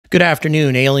Good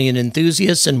afternoon, alien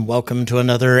enthusiasts, and welcome to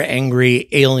another Angry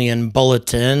Alien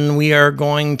Bulletin. We are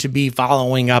going to be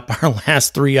following up our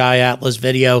last 3i Atlas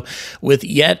video with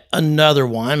yet another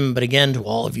one. But again, to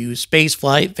all of you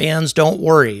spaceflight fans, don't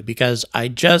worry, because I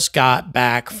just got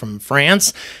back from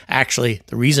France. Actually,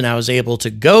 the reason I was able to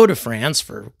go to France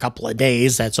for a couple of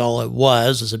days, that's all it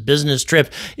was a business trip,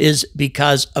 is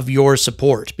because of your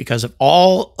support, because of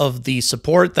all of the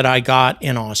support that I got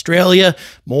in Australia,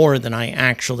 more than I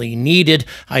actually needed.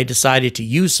 I decided to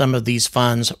use some of these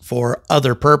funds for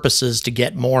other purposes to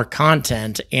get more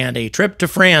content, and a trip to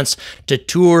France to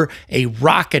tour a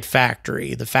rocket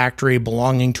factory, the factory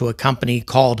belonging to a company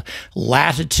called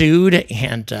Latitude,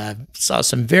 and saw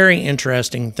some very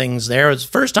interesting things there. It was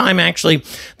the first time actually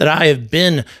that I have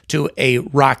been to a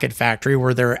rocket factory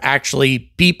where there are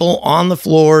actually people on the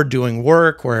floor doing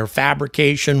work, where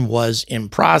fabrication was in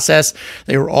process.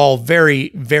 They were all very,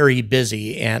 very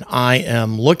busy, and I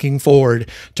am looking forward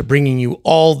to bringing you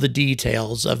all the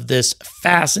details of this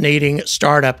fascinating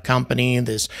startup company,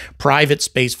 this private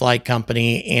spaceflight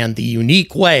company, and the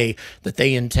unique way that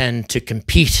they intend to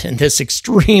compete in this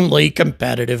extremely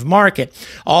competitive market.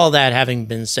 All that having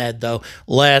been said, though,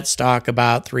 let's talk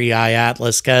about 3i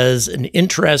Atlas, because an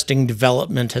interesting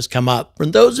development has come up. For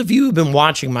those of you who've been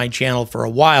watching my channel for a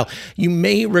while, you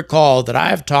may recall that I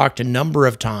have talked a number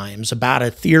of times about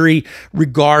a theory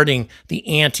regarding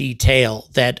the anti-tail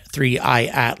that 3i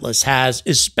Atlas has,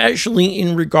 especially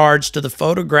in regards to the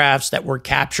photographs that were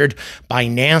captured by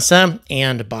NASA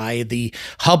and by the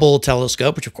Hubble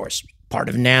telescope, which of course part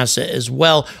of NASA as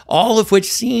well, all of which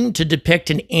seem to depict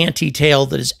an anti-tail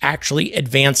that is actually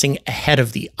advancing ahead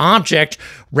of the object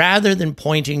rather than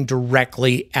pointing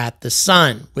directly at the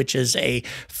sun, which is a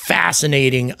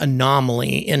fascinating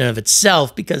anomaly in and of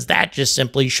itself, because that just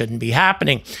simply shouldn't be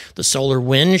happening. The solar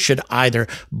wind should either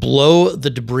blow the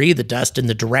debris, the dust, in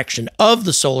the direction of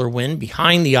the solar wind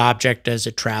behind the object as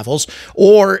it travels,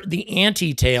 or the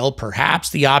anti-tail, perhaps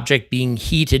the object being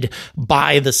heated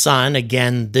by the sun.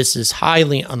 Again, this is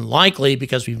highly unlikely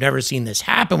because we've never seen this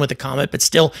happen with a comet, but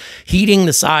still heating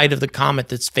the side of the comet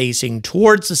that's facing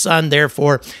towards the sun,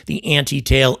 therefore the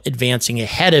anti-tail advancing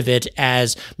ahead of it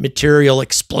as material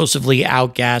explosively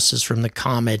outgasses from the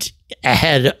comet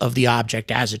ahead of the object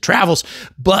as it travels.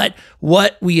 But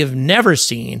what we have never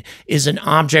seen is an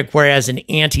object whereas an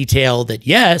anti-tail that,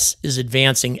 yes, is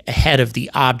advancing ahead of the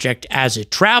object as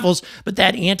it travels, but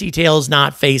that anti-tail is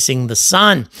not facing the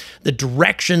sun. The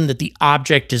direction that the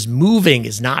object is moving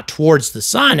is not towards the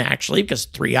sun, actually, because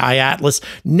 3i Atlas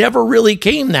never really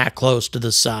came that close to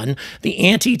the sun. The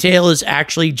anti-tail is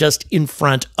actually just in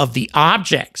front of the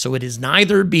object, so it is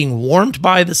neither being warmed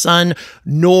by the sun,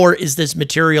 nor is this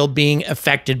material being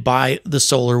affected by the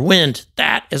solar wind.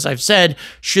 That, as I've said,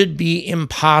 should be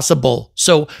impossible.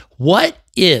 So what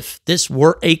if this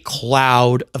were a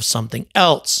cloud of something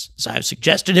else? As I've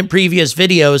suggested in previous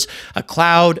videos, a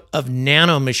cloud of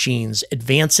nanomachines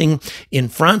advancing in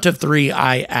front of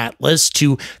 3i Atlas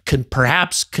to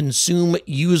perhaps consume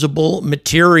usable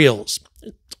materials.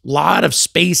 Lot of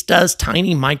space dust,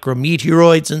 tiny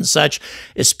micrometeoroids and such,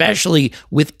 especially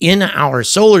within our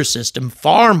solar system,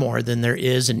 far more than there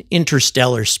is in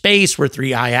interstellar space where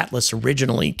 3i Atlas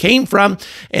originally came from,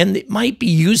 and it might be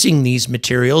using these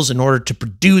materials in order to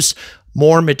produce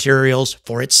more materials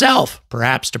for itself,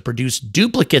 perhaps to produce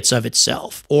duplicates of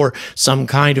itself, or some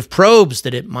kind of probes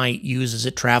that it might use as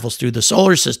it travels through the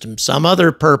solar system, some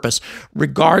other purpose.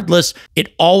 Regardless,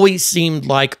 it always seemed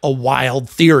like a wild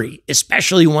theory,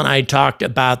 especially when I talked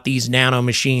about these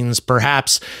nanomachines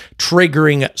perhaps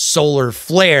triggering solar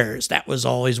flares. That was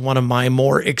always one of my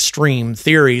more extreme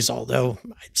theories, although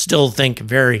I still think a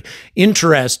very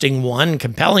interesting one,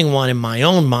 compelling one in my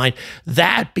own mind.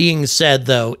 That being said,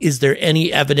 though, is there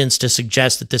any evidence to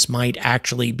suggest that this might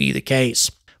actually be the case?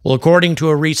 Well, according to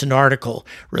a recent article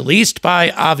released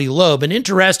by Avi Loeb, and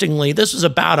interestingly, this was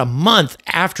about a month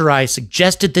after I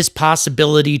suggested this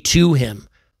possibility to him,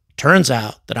 turns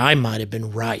out that I might have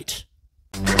been right.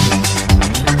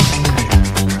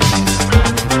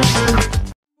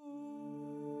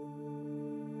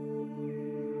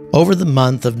 Over the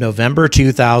month of November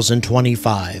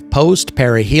 2025,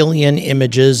 post-perihelion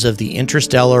images of the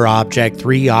interstellar object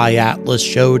 3i Atlas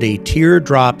showed a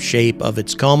teardrop shape of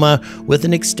its coma with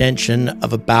an extension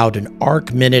of about an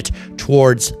arc minute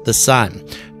towards the sun.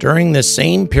 During this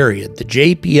same period, the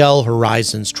JPL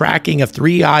Horizons tracking of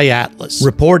 3i Atlas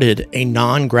reported a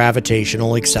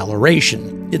non-gravitational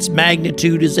acceleration. Its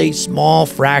magnitude is a small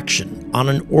fraction, on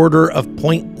an order of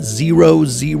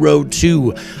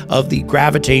 0.002 of the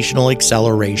gravitational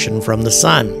acceleration from the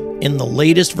sun. in the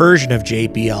latest version of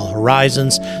JPL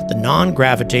Horizons, the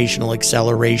non-gravitational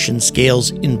acceleration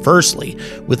scales inversely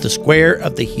with the square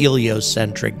of the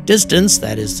heliocentric distance,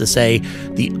 that is to say,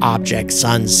 the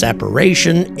object-sun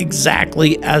separation,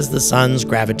 exactly as the sun's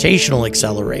gravitational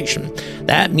acceleration.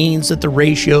 That means that the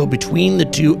ratio between the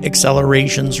two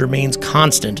accelerations remains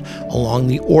constant along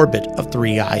the orbit of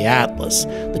 3I Atlas.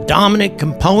 The dominant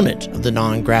component of the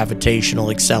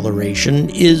non-gravitational acceleration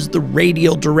is the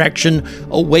radial direction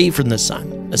away from the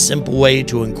sun. A simple way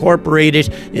to incorporate it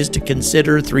is to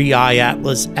consider 3I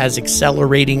Atlas as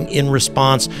accelerating in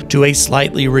response to a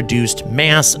slightly reduced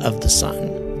mass of the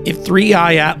sun. If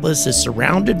 3I Atlas is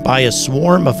surrounded by a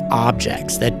swarm of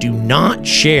objects that do not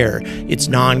share its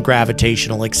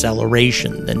non-gravitational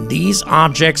acceleration, then these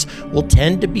objects will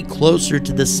tend to be closer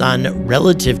to the sun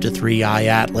relative to 3I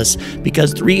Atlas,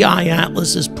 because 3I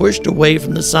Atlas is pushed away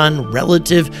from the sun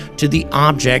relative to the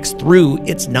objects through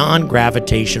its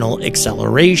non-gravitational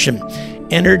acceleration.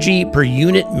 Energy per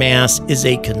unit mass is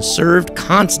a conserved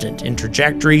constant in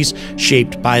trajectories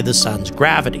shaped by the sun's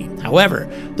gravity. However,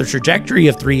 the trajectory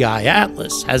of 3I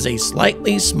Atlas has a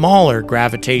slightly smaller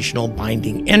gravitational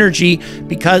binding energy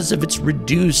because of its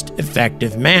reduced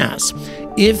effective mass.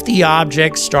 If the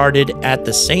object started at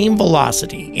the same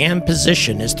velocity and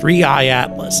position as 3I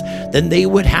Atlas, then they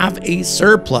would have a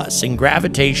surplus in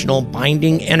gravitational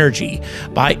binding energy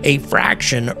by a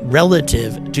fraction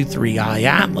relative to 3I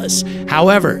Atlas.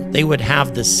 However, they would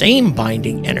have the same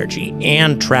binding energy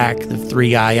and track the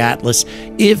 3I Atlas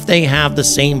if they have the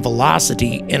same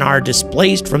velocity and are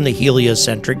displaced from the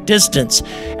heliocentric distance.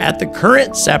 At the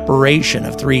current separation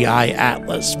of 3I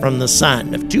Atlas from the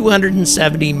sun of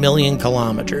 270 million kilometers,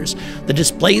 the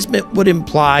displacement would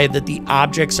imply that the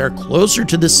objects are closer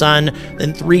to the sun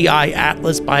than 3I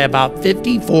Atlas by about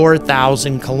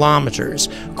 54,000 kilometers,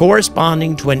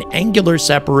 corresponding to an angular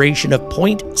separation of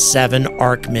 0.7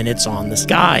 arc minutes on the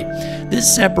sky.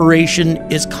 This separation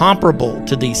is comparable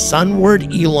to the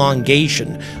sunward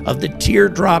elongation of the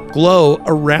teardrop glow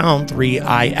around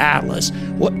 3I Atlas.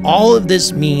 What all of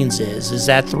this means is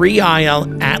that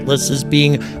 3I Atlas is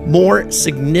being more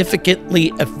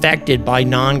significantly affected by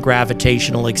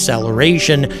non-gravitational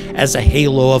acceleration as a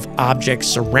halo of objects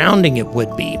surrounding it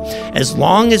would be. As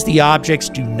long as the objects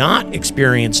do not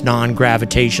experience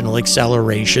non-gravitational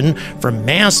acceleration from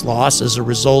mass loss as a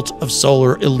result of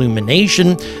solar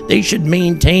illumination, they should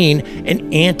maintain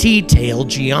an anti-tail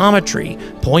geometry,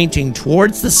 pointing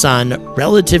towards the sun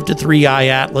relative to 3I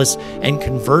Atlas and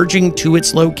converging to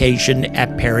its location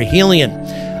at perihelion.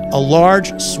 A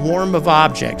large swarm of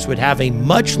objects would have a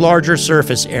much larger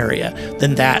surface area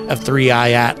than that of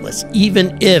 3I Atlas,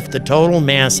 even if the total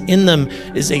mass in them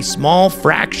is a small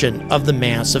fraction of the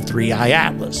mass of 3I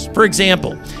Atlas. For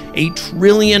example, a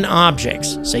trillion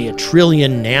objects, say a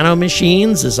trillion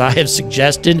nanomachines, as I have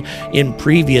suggested in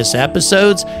previous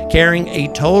episodes, carrying a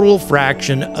total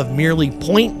fraction of merely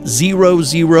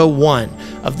 0.001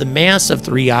 of the mass of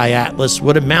 3I Atlas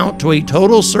would amount to a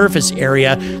total surface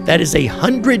area that is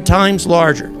 100 times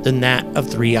larger than that of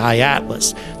 3I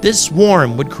Atlas. This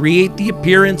swarm would create the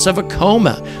appearance of a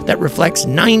coma that reflects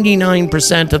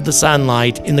 99% of the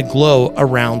sunlight in the glow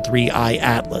around 3I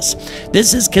Atlas.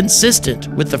 This is consistent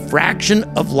with the fraction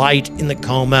of light in the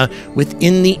coma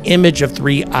within the image of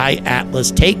 3I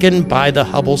Atlas taken by the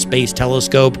Hubble Space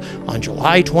Telescope on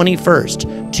July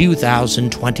 21st,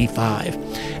 2025.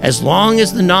 As long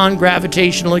as the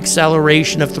non-gravitational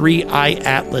acceleration of 3I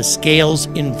Atlas scales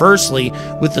inversely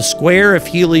with the square of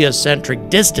heliocentric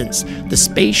distance, the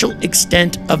spatial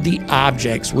extent of the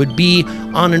objects would be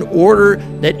on an order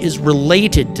that is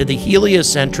related to the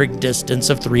heliocentric distance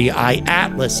of 3I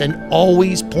Atlas and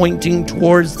always pointing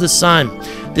towards the sun.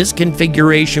 This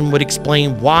configuration would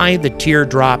explain why the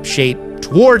teardrop shape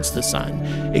towards the sun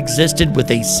existed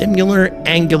with a similar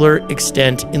angular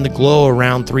extent in the glow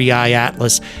around 3I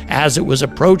Atlas as it was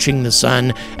approaching the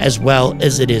sun, as well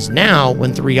as it is now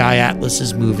when 3I Atlas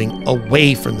is moving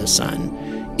away from the sun.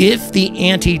 If the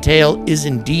anti-tail is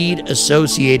indeed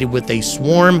associated with a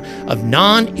swarm of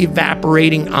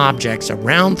non-evaporating objects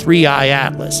around 3I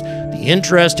Atlas, the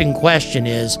interesting question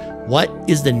is, what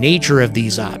is the nature of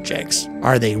these objects?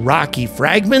 Are they rocky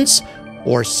fragments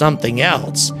or something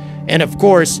else? And of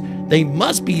course, they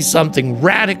must be something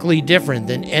radically different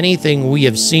than anything we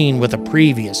have seen with a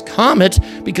previous comet,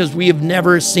 because we have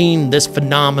never seen this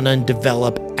phenomenon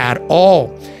develop at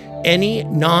all. any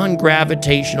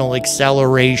non-gravitational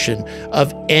acceleration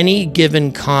of any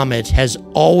given comet has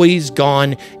always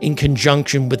gone in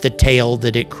conjunction with the tail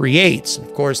that it creates.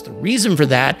 Of course, the reason for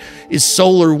that is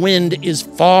solar wind is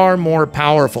far more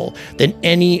powerful than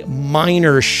any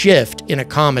minor shift in a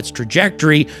comet's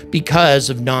trajectory because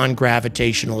of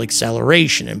non-gravitational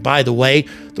acceleration. And by the way,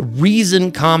 the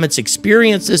reason comets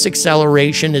experience this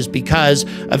acceleration is because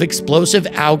of explosive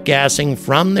outgassing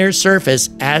from their surface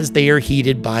as they are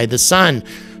heated by the sun,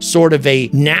 sort of a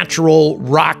natural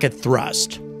rocket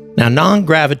thrust. Now,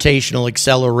 non-gravitational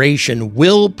acceleration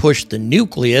will push the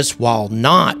nucleus while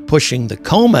not pushing the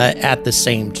coma at the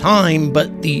same time,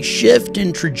 but the shift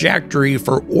in trajectory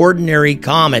for ordinary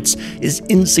comets is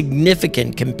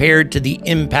insignificant compared to the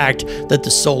impact that the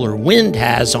solar wind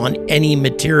has on any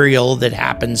material that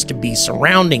happens to be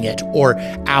surrounding it or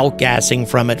outgassing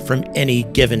from it from any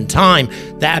given time.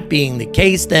 That being the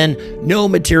case, then, no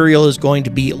material is going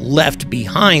to be left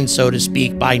behind, so to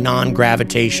speak, by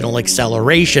non-gravitational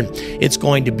acceleration. It's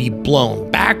going to be blown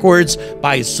backwards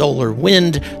by solar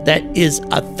wind that is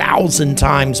 1,000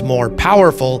 times more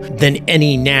powerful than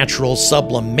any natural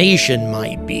sublimation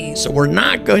might be. So we're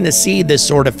not going to see this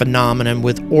sort of phenomenon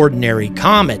with ordinary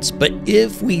comets. But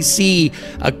if we see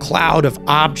a cloud of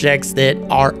objects that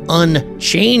are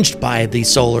unchanged by the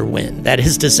solar wind, that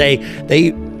is to say,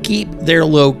 they keep their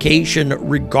location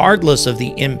regardless of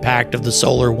the impact of the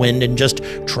solar wind and just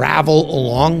travel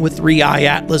along with 3I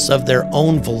Atlas of their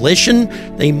own volition,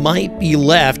 they might be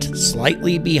left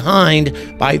slightly behind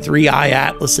by 3I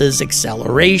Atlas's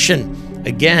acceleration.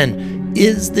 Again,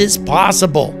 is this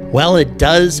possible? Well, it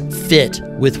does fit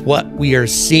with what we are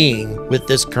seeing with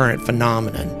this current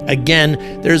phenomenon.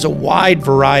 Again, there's a wide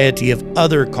variety of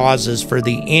other causes for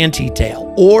the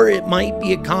antitail, or it might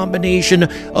be a combination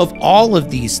of all of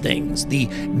these things. The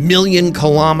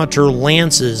million-kilometer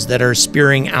lances that are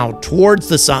spearing out towards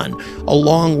the sun,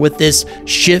 along with this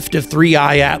shift of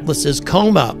 3I Atlas's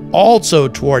coma also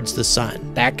towards the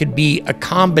sun. That could be a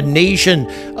combination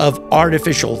of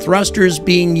artificial thrusters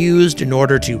being used in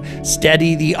order to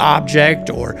steady the object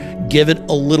or give it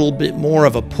a little bit more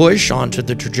of a push onto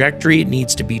the trajectory it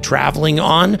needs to be traveling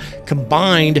on,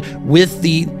 combined with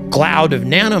the cloud of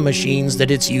nanomachines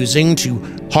that it's using to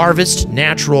harvest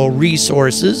natural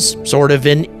resources, sort of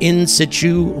an in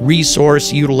situ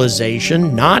resource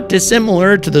utilization, not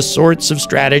dissimilar to the sorts of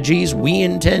strategies we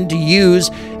intend to use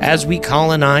as we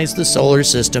colonize the solar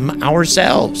system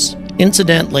ourselves.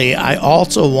 Incidentally, I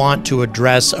also want to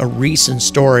address a recent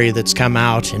story that's come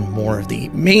out in more of the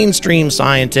mainstream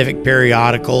scientific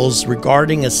periodicals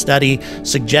regarding a study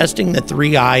suggesting that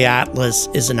 3I Atlas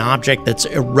is an object that's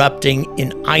erupting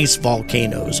in ice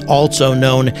volcanoes, also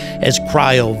known as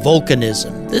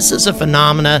cryovolcanism. This is a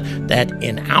phenomena that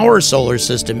in our solar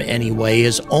system anyway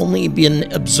has only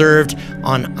been observed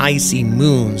on icy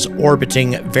moons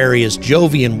orbiting various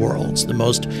Jovian worlds, the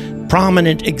most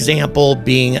prominent example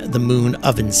being the moon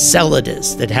of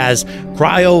Enceladus that has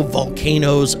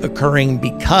cryovolcanoes occurring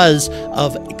because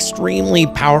of extremely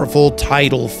powerful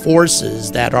tidal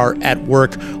forces that are at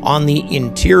work on the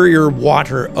interior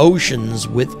water oceans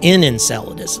within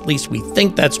Enceladus. At least we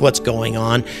think that's what's going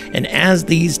on. And as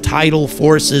these tidal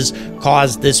forces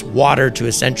cause this water to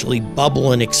essentially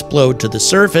bubble and explode to the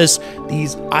surface,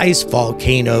 these ice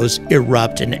volcanoes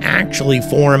erupt and actually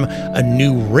form a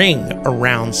new ring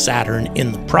around Saturn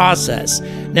in the process.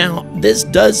 Now, this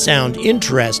does sound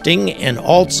interesting, and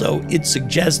also it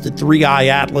suggests that 3I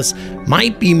Atlas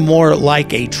might be more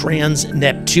like a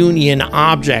trans-Neptunian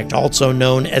object, also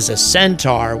known as a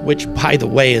centaur, which, by the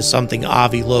way, is something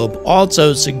Avi Loeb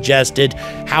also suggested.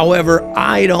 However,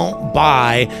 I don't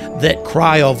buy that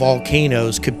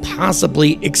cryovolcanoes could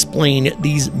possibly explain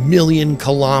these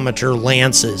million-kilometer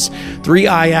lances.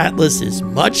 3I Atlas is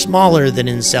much smaller than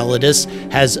Enceladus,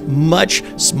 has much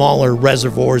smaller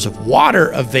reservoirs of water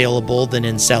available than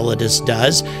Enceladus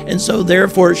does, and so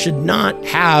therefore should not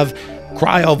have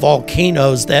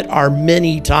cryovolcanoes that are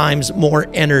many times more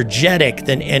energetic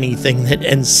than anything that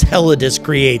Enceladus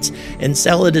creates.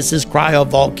 Enceladus's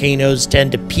cryovolcanoes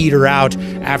tend to peter out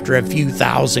after a few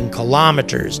thousand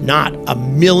kilometers, not a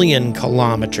million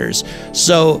kilometers.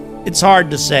 So it's hard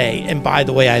to say, and by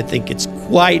the way, I think it's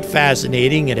quite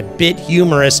fascinating and a bit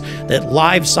humorous that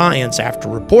Live Science, after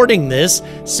reporting this,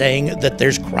 saying that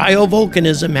there's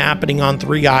cryovolcanism happening on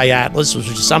 3I Atlas, which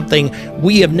is something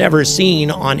we have never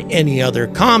seen on any other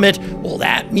comet, well,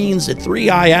 that means that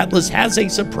 3I Atlas has a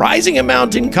surprising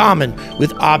amount in common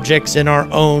with objects in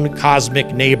our own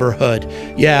cosmic neighborhood.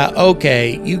 Yeah,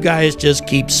 okay, you guys just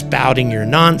keep spouting your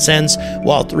nonsense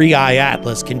while 3I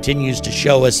Atlas continues to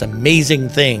show us amazing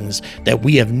things that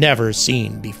we have never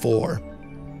seen before.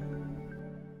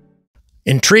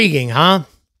 Intriguing, huh?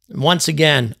 Once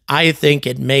again, I think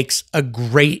it makes a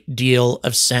great deal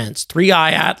of sense.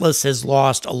 3i Atlas has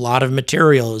lost a lot of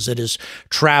material as it has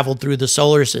traveled through the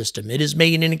solar system. It has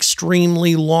made an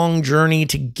extremely long journey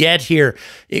to get here.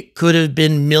 It could have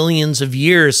been millions of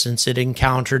years since it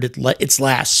encountered its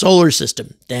last solar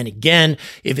system. Then again,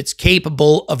 if it's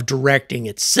capable of directing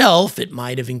itself, it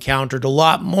might have encountered a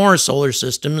lot more solar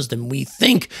systems than we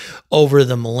think over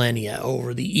the millennia,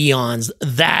 over the eons.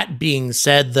 That being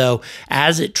said, though,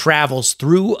 as it travels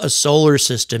through a solar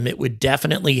system, it would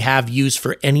definitely have use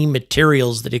for any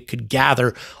materials that it could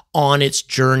gather on its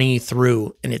journey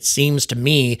through. And it seems to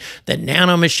me that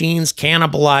nanomachines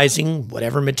cannibalizing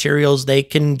whatever materials they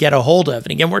can get a hold of.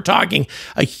 And again, we're talking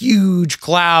a huge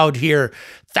cloud here,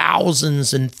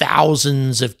 thousands and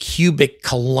thousands of cubic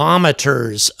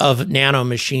kilometers of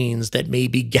nanomachines that may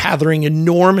be gathering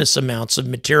enormous amounts of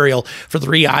material for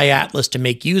 3i Atlas to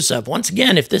make use of. Once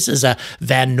again, if this is a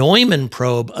Van Neumann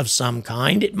probe of some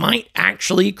kind, it might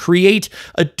actually create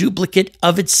a duplicate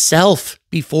of itself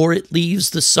before it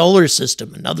leaves the solar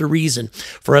system. Another reason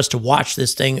for us to watch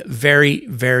this thing very,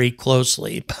 very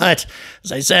closely. But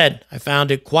as I said, I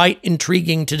found it quite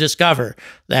intriguing to discover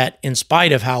that in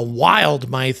spite of how wild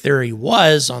my theory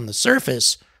was on the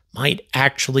surface, might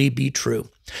actually be true.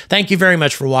 Thank you very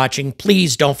much for watching.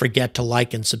 Please don't forget to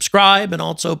like and subscribe, and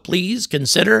also please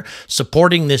consider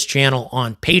supporting this channel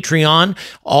on Patreon.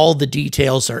 All the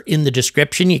details are in the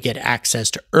description. You get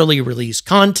access to early release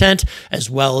content, as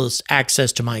well as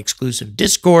access to my exclusive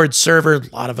Discord server,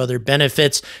 a lot of other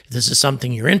benefits. If this is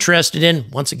something you're interested in,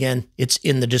 once again, it's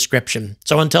in the description.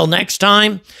 So until next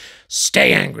time,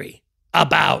 stay angry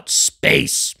about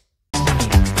space.